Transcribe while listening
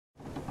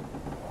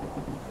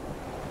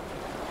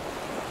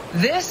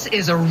This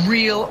is a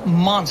real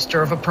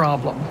monster of a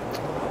problem.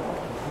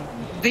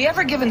 The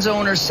Ever Given's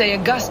owners say a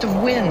gust of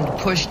wind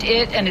pushed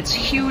it and its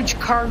huge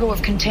cargo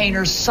of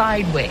containers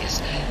sideways,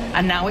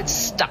 and now it's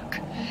stuck.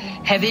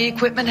 Heavy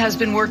equipment has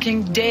been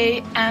working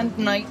day and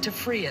night to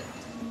free it.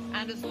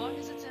 And as long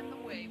as it's in the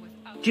way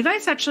without... Do you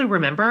guys actually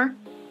remember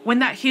when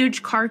that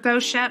huge cargo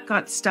ship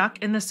got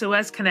stuck in the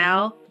Suez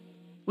Canal?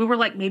 We were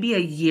like maybe a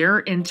year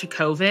into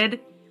COVID.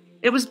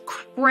 It was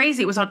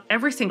crazy. It was on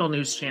every single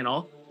news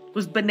channel. It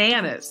was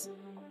bananas.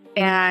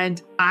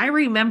 And I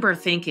remember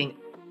thinking,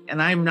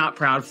 and I'm not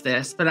proud of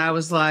this, but I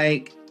was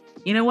like,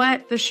 you know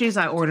what? The shoes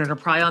I ordered are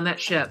probably on that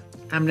ship.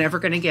 I'm never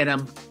going to get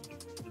them.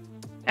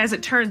 As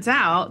it turns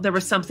out, there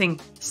was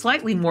something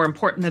slightly more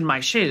important than my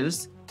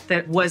shoes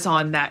that was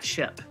on that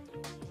ship.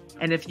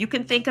 And if you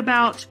can think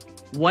about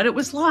what it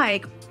was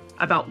like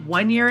about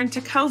 1 year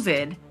into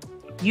COVID,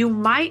 you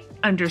might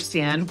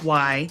understand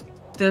why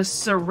the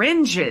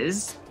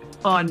syringes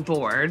on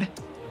board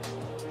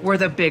were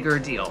the bigger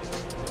deal.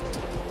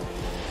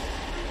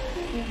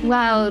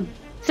 Well,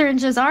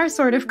 syringes are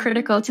sort of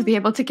critical to be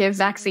able to give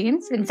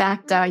vaccines. In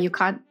fact, you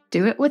can't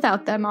do it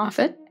without them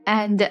often.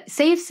 And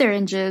safe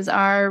syringes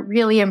are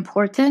really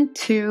important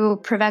to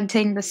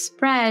preventing the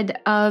spread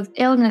of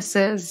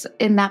illnesses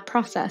in that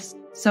process.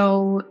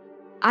 So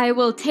I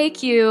will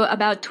take you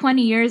about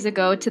 20 years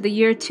ago to the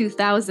year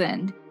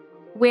 2000,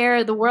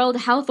 where the World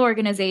Health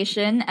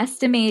Organization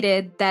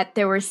estimated that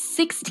there were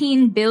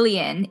 16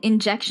 billion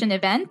injection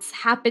events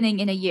happening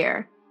in a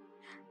year.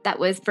 That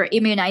was for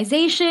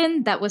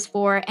immunization, that was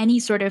for any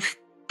sort of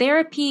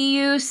therapy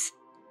use.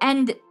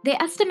 And they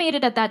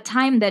estimated at that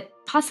time that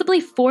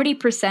possibly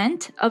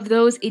 40% of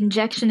those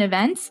injection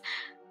events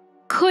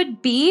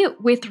could be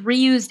with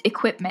reused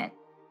equipment.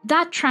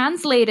 That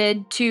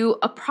translated to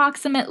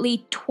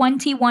approximately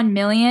 21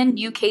 million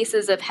new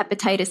cases of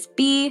hepatitis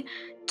B,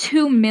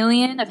 2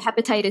 million of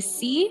hepatitis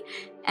C,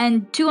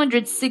 and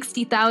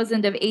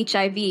 260,000 of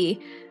HIV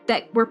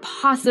that were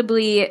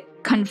possibly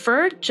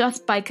conferred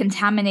just by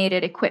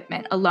contaminated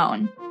equipment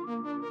alone.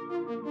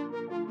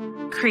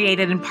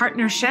 Created in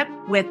partnership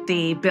with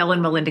the Bill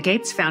and Melinda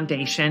Gates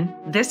Foundation,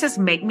 this is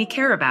Make Me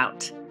Care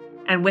About.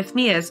 And with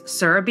me is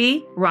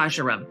Surabhi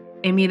Rajaram,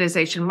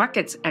 immunization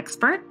markets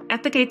expert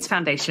at the Gates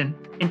Foundation.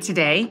 And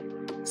today,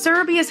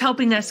 Surabhi is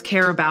helping us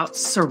care about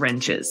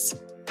syringes.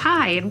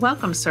 Hi, and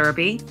welcome,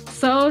 Surabhi.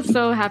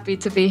 So happy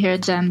to be here,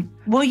 Jen.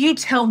 Will you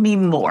tell me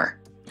more?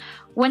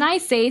 When I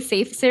say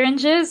safe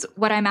syringes,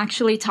 what I'm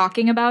actually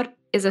talking about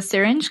is a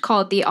syringe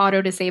called the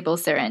auto-disable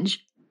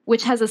syringe,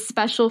 which has a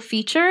special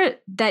feature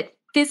that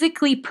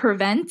physically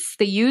prevents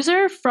the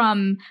user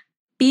from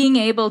being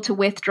able to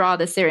withdraw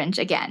the syringe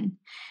again.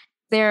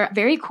 They're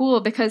very cool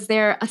because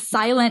they're a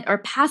silent or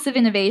passive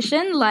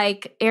innovation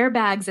like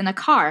airbags in a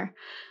car.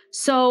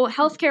 So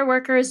healthcare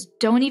workers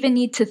don't even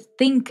need to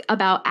think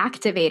about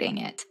activating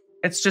it.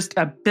 It's just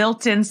a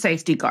built-in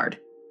safety guard.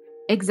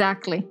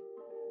 Exactly.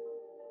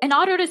 An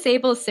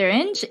auto-disable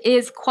syringe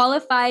is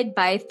qualified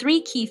by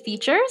 3 key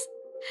features.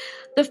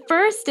 The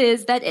first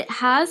is that it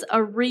has a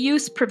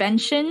reuse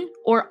prevention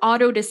or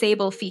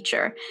auto-disable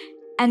feature.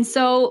 And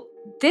so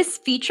this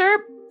feature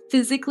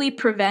physically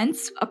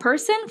prevents a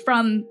person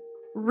from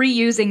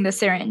reusing the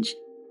syringe.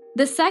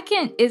 The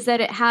second is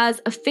that it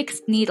has a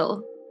fixed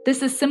needle.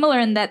 This is similar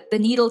in that the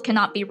needle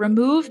cannot be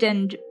removed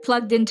and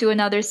plugged into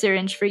another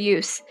syringe for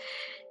use.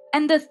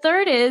 And the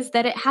third is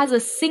that it has a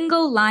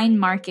single line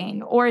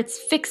marking, or it's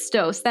fixed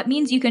dose. That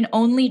means you can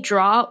only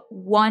draw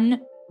 1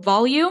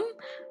 volume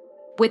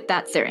with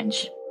that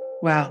syringe.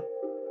 Wow.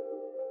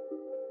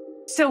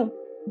 So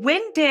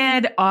when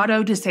did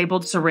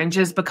auto-disabled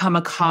syringes become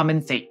a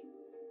common thing?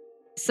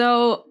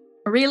 So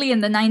really in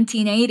the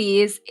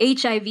 1980s,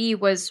 HIV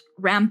was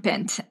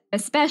rampant,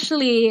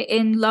 especially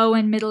in low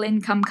and middle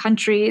income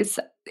countries.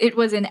 It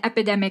was in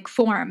epidemic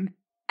form.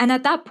 And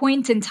at that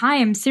point in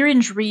time,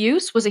 syringe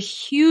reuse was a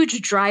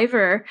huge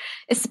driver,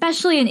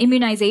 especially in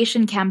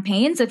immunization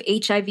campaigns of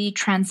HIV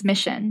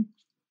transmission.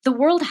 The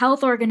World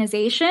Health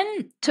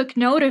Organization took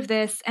note of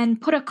this and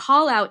put a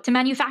call out to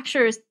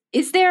manufacturers.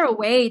 Is there a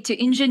way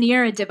to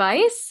engineer a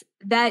device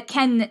that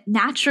can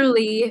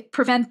naturally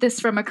prevent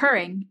this from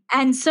occurring?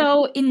 And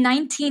so in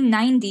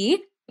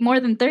 1990, more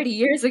than 30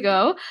 years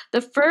ago, the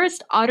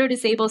first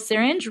auto-disable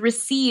syringe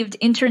received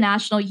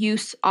international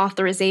use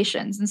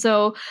authorizations. And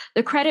so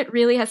the credit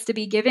really has to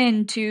be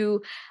given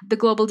to the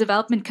global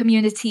development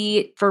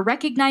community for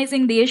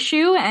recognizing the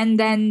issue, and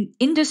then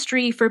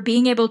industry for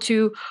being able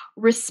to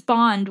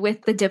respond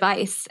with the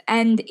device.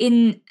 And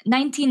in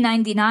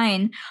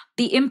 1999,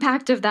 the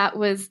impact of that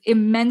was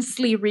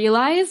immensely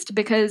realized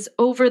because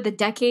over the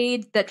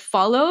decade that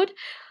followed,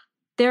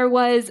 there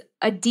was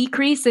a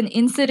decrease in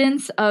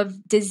incidence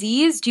of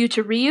disease due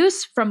to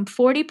reuse from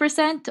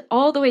 40%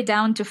 all the way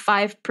down to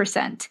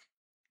 5%.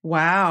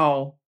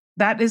 Wow.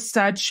 That is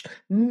such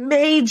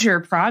major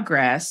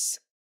progress.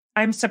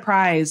 I'm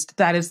surprised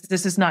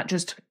this is not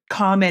just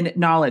common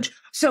knowledge.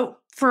 So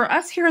for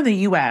us here in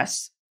the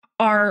US,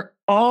 are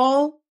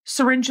all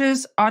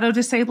syringes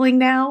auto-disabling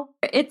now?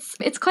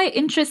 It's quite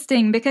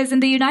interesting because in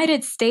the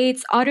United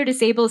States,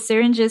 auto-disabled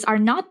syringes are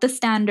not the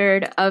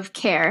standard of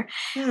care.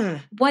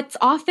 What's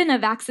often a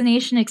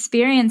vaccination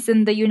experience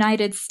in the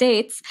United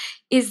States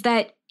is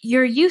that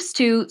you're used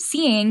to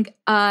seeing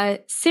a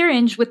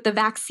syringe with the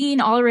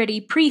vaccine already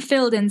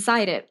pre-filled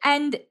inside it.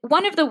 And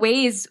one of the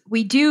ways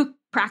we do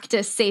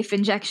practice safe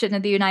injection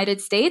in the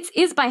United States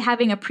is by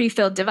having a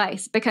pre-filled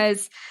device,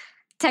 because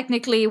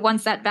technically,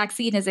 once that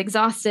vaccine is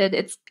exhausted,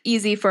 it's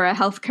easy for a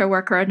healthcare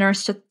worker or a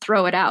nurse to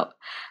throw it out.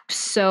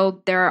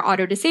 So there are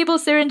auto-disabled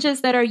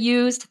syringes that are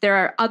used. There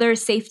are other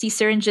safety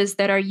syringes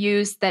that are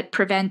used that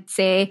prevent,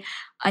 say,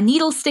 a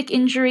needle stick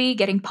injury,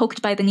 getting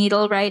poked by the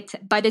needle, right?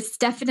 But it's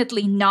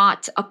definitely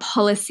not a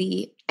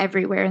policy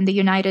everywhere in the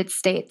United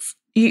States.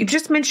 You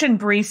just mentioned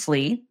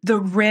briefly the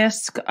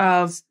risk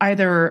of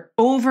either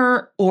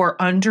over or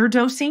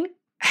underdosing.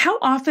 How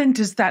often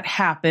does that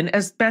happen,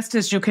 as best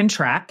as you can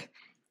track?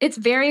 It's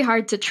very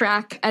hard to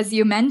track, as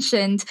you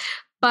mentioned,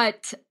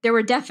 but there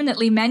were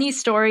definitely many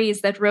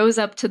stories that rose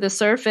up to the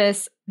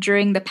surface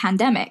during the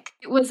pandemic.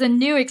 It was a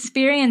new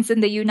experience in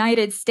the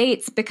United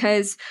States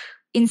because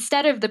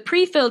instead of the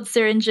pre-filled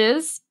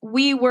syringes,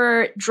 we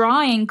were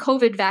drawing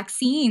COVID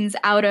vaccines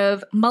out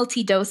of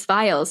multi-dose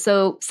vials.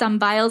 So some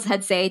vials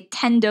had, say,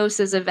 10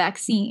 doses of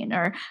vaccine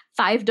or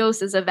 5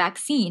 doses of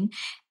vaccine.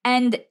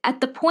 And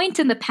at the point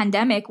in the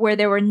pandemic where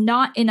there were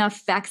not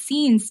enough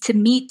vaccines to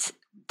meet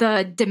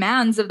the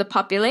demands of the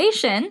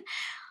population,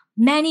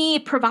 many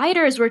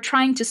providers were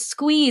trying to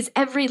squeeze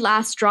every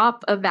last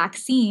drop of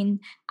vaccine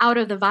out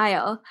of the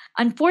vial.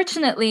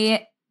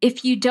 Unfortunately,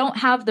 if you don't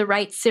have the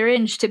right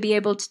syringe to be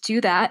able to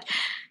do that,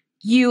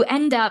 you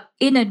end up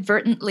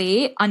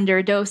inadvertently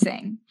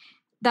underdosing.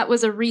 That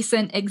was a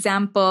recent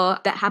example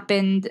that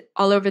happened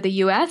all over the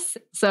US.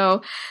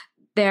 So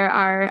there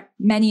are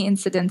many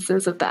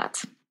incidences of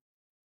that.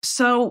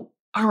 So,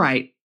 all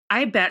right.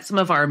 I bet some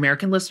of our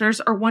American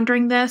listeners are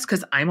wondering this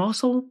because I'm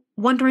also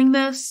wondering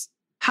this.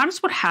 How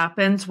does what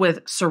happens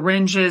with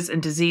syringes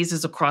and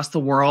diseases across the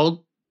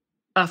world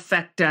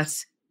affect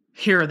us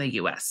here in the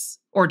US?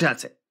 Or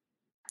does it?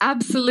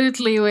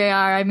 Absolutely, we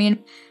are. I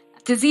mean,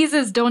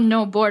 diseases don't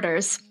know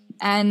borders.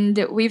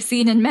 And we've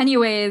seen in many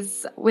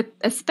ways, with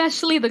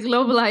especially the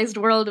globalized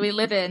world we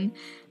live in,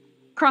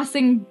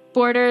 crossing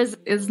borders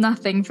is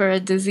nothing for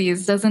a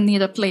disease, doesn't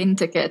need a plane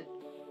ticket.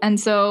 And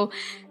so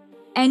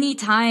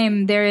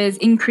anytime there is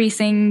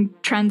increasing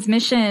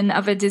transmission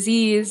of a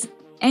disease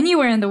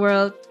anywhere in the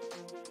world,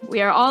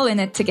 we are all in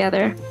it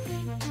together.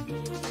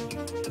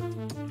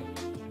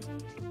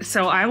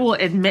 So I will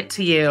admit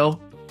to you,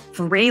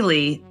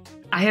 freely,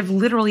 I have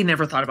literally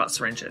never thought about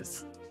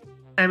syringes.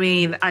 I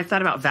mean, I've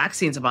thought about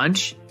vaccines a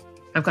bunch.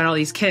 I've got all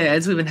these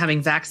kids. We've been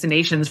having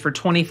vaccinations for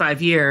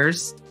 25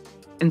 years.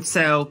 And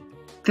so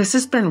this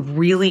has been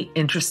really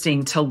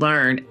interesting to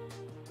learn.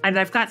 And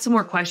I've got some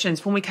more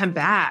questions when we come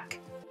back.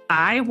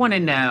 I want to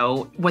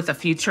know what the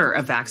future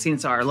of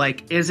vaccines are.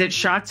 Like, is it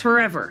shots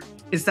forever?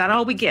 Is that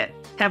all we get?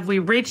 Have we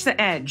reached the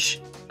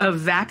edge of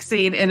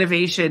vaccine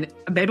innovation?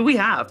 Maybe we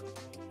have.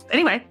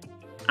 Anyway,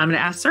 I'm going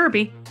to ask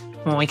Surabhi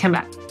when we come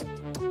back.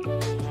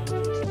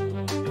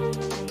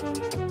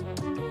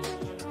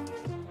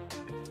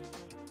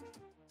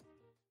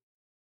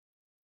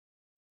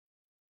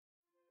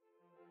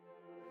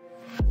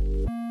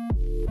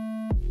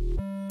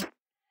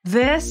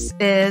 This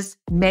is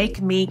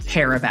Make Me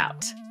Care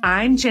About.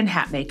 I'm Jen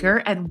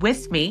Hatmaker, and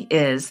with me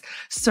is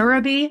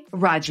Surabhi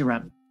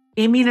Rajaram,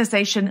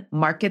 immunization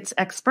markets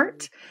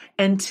expert.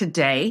 And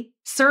today,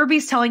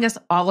 Surabhi's telling us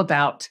all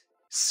about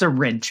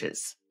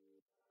syringes.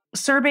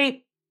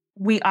 Surabhi,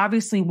 we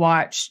obviously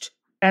watched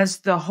as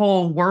the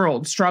whole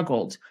world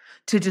struggled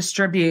to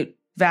distribute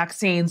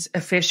vaccines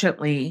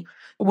efficiently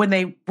when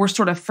they were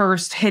sort of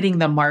first hitting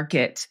the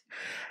market.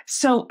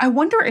 So I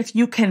wonder if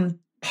you can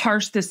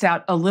parse this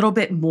out a little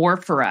bit more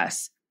for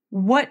us.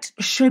 What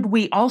should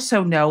we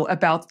also know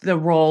about the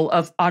role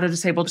of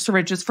auto-disabled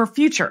syringes for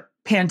future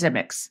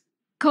pandemics?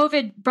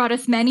 COVID brought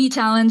us many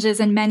challenges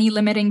and many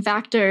limiting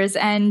factors.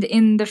 And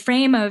in the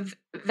frame of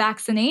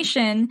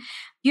vaccination,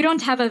 you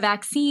don't have a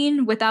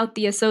vaccine without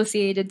the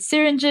associated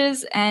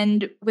syringes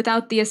and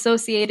without the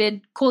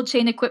associated cold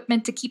chain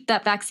equipment to keep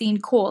that vaccine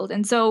cold.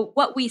 And so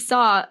what we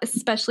saw,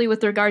 especially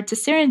with regard to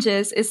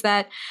syringes, is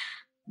that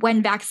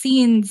when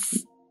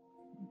vaccines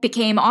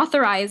became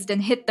authorized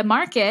and hit the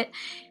market,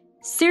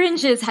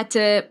 syringes had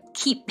to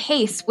keep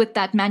pace with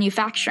that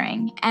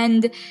manufacturing.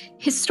 And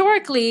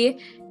historically,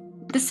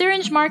 the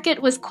syringe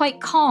market was quite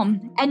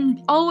calm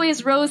and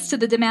always rose to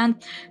the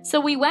demand. So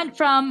we went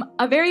from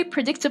a very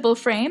predictable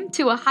frame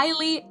to a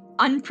highly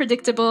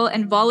unpredictable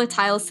and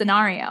volatile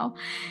scenario.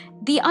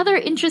 The other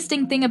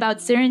interesting thing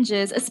about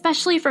syringes,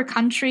 especially for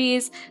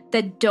countries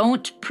that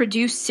don't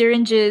produce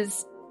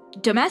syringes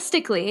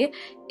domestically,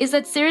 is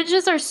that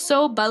syringes are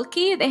so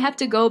bulky, they have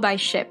to go by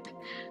ship.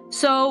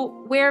 So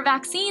where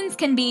vaccines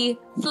can be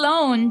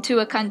flown to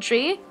a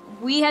country,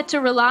 we had to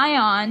rely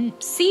on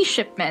sea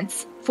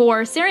shipments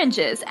for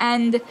syringes.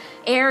 And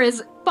air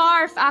is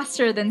far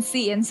faster than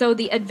C. And so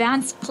the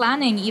advanced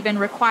planning even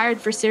required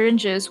for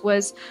syringes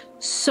was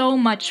so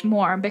much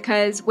more,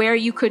 because where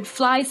you could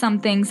fly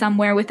something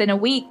somewhere within a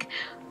week,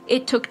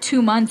 it took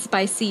 2 months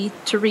by sea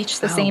to reach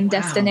the same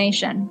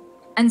destination.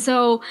 And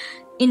so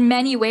in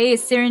many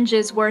ways,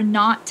 syringes were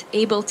not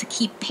able to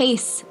keep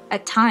pace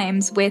at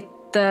times with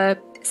the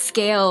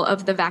scale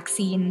of the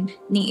vaccine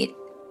need.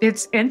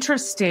 It's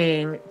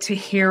interesting to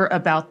hear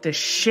about the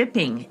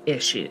shipping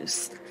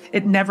issues.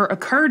 It never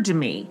occurred to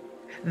me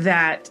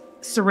that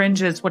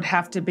syringes would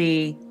have to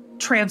be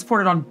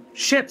transported on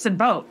ships and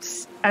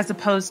boats as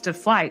opposed to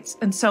flights.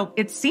 And so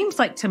it seems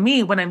like to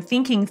me, when I'm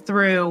thinking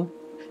through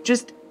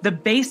just the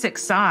basic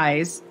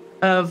size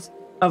of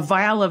a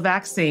vial of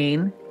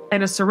vaccine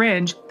and a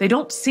syringe, they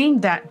don't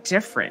seem that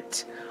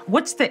different.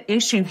 What's the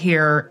issue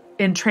here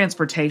in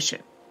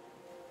transportation?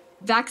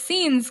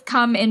 Vaccines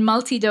come in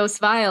multi-dose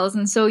vials,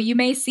 and so you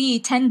may see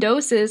 10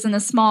 doses in a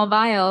small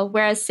vial,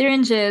 whereas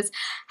syringes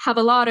have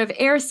a lot of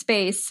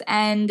airspace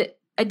and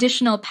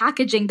additional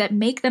packaging that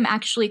make them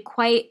actually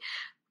quite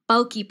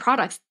bulky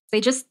products.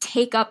 They just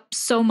take up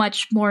so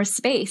much more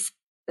space.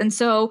 And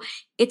so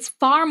it's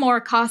far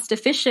more cost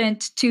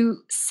efficient to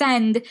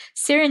send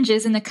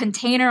syringes in a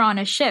container on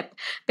a ship,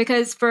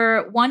 because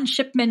for one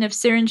shipment of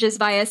syringes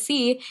via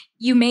sea,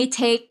 you may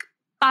take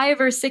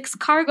 5 or 6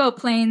 cargo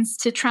planes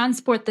to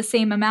transport the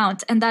same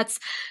amount. And that's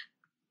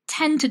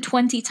 10 to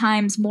 20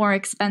 times more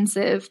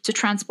expensive to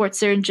transport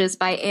syringes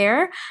by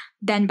air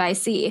than by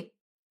sea.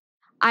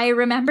 I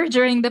remember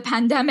during the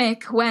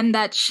pandemic when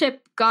that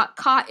ship got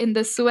caught in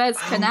the Suez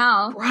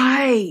Canal.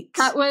 Right.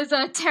 That was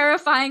a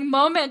terrifying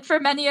moment for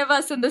many of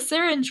us in the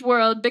syringe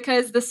world,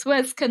 because the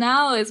Suez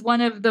Canal is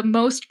one of the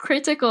most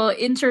critical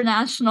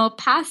international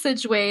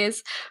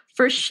passageways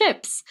for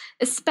ships,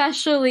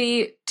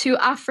 especially to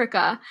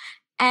Africa.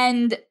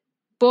 And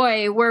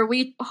boy, were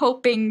we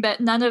hoping that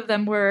none of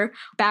them were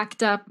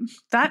backed up.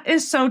 That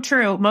is so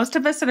true. Most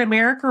of us in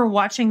America were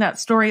watching that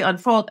story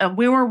unfold, and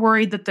we were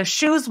worried that the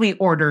shoes we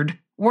ordered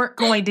weren't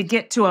going to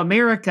get to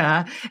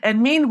America.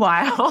 And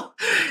meanwhile,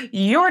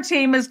 your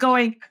team is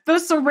going, the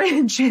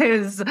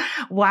syringes.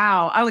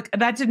 Wow.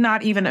 That did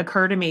not even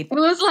occur to me. It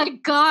was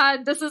like,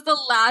 God, this is the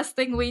last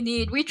thing we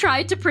need. We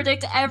tried to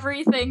predict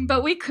everything,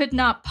 but we could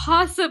not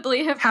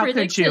possibly have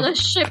predicted a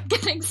ship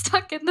getting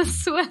stuck in the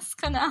Suez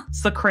Canal.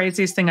 It's the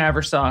craziest thing I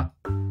ever saw.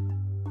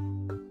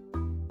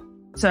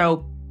 So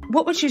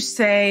what would you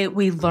say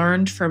we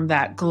learned from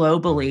that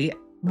globally?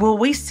 Will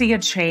we see a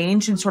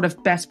change in sort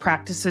of best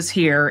practices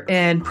here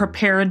in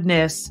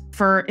preparedness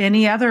for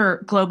any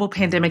other global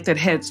pandemic that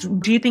hits?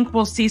 Do you think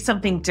we'll see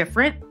something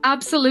different?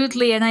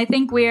 Absolutely. And I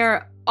think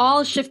we're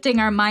all shifting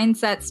our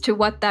mindsets to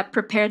what that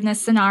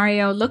preparedness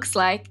scenario looks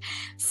like,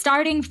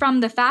 starting from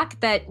the fact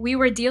that we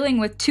were dealing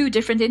with 2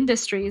 different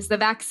industries, the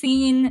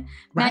vaccine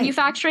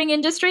manufacturing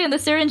industry and the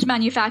syringe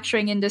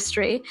manufacturing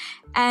industry,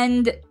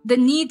 and the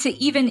need to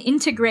even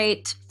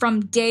integrate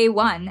from day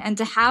one and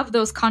to have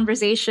those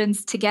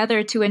conversations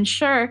together to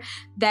ensure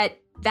that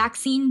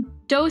vaccine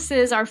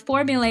doses are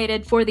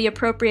formulated for the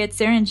appropriate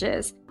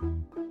syringes.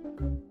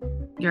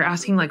 You're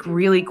asking like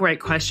really great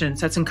questions.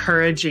 That's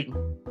encouraging.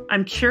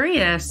 I'm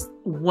curious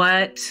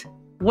what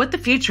the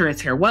future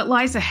is here. What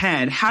lies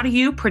ahead? How do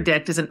you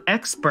predict as an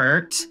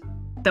expert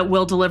that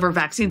we'll deliver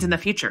vaccines in the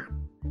future?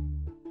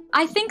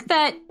 I think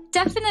that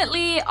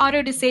definitely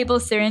auto-disable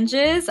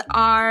syringes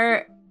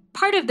are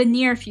part of the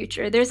near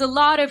future. There's a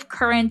lot of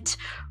current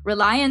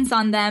reliance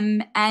on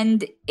them,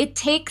 and it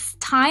takes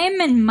time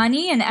and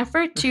money and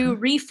effort to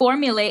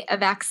reformulate a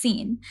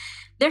vaccine.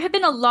 There have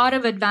been a lot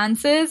of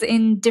advances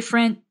in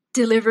different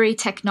delivery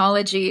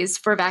technologies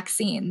for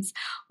vaccines.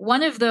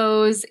 One of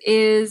those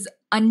is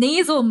a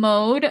nasal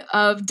mode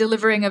of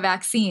delivering a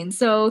vaccine.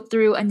 So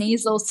through a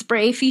nasal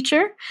spray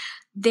feature,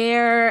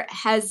 there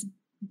has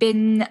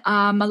been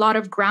a lot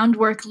of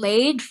groundwork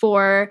laid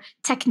for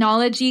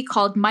technology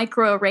called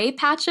microarray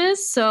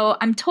patches. So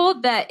I'm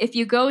told that if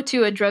you go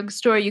to a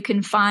drugstore, you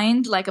can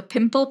find like a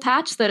pimple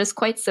patch that is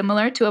quite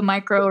similar to a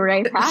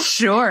microarray patch.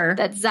 Sure.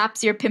 That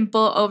zaps your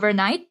pimple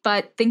overnight.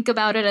 But think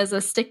about it as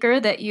a sticker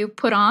that you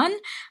put on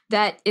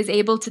that is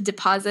able to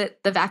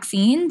deposit the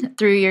vaccine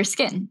through your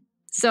skin.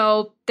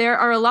 So there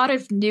are a lot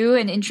of new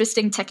and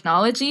interesting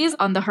technologies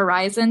on the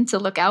horizon to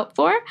look out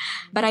for.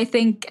 But I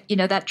think,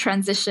 that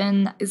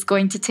transition is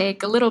going to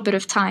take a little bit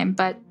of time,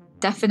 but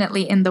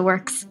definitely in the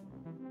works.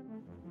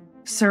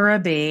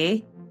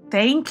 Surabhi,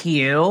 thank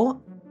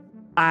you.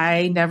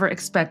 I never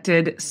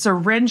expected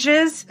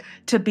syringes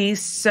to be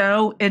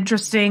so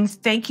interesting.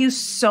 Thank you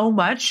so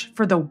much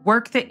for the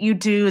work that you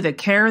do, the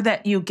care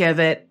that you give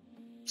it.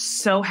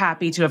 So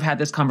happy to have had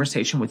this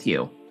conversation with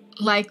you.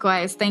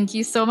 Likewise. Thank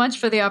you so much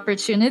for the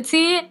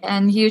opportunity,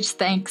 and huge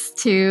thanks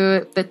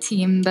to the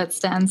team that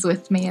stands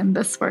with me in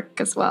this work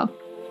as well.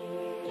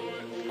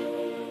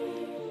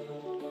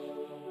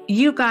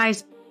 You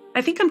guys,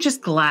 I think I'm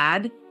just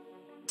glad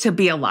to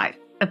be alive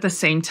at the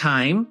same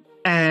time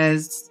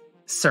as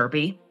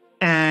Surabhi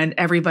and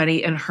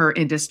everybody in her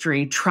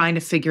industry trying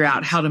to figure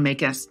out how to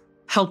make us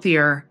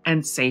healthier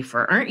and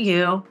safer. Aren't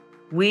you?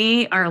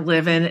 We are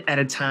living at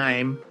a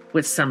time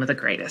with some of the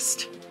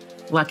greatest.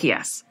 Lucky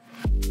us.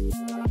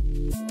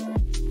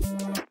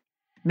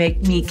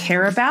 Make Me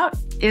Care About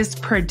is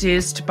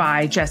produced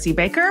by Jesse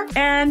Baker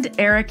and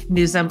Eric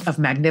Newsom of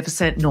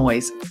Magnificent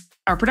Noise.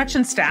 Our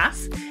production staff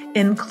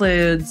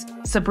includes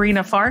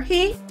Sabrina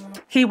Farhi,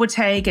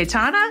 Hiwate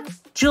Gaetana,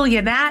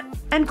 Julia Nat,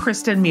 and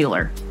Kristen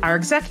Mueller. Our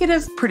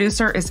executive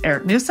producer is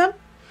Eric Newsom,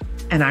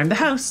 and I'm the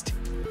host,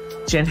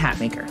 Jen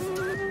Hatmaker.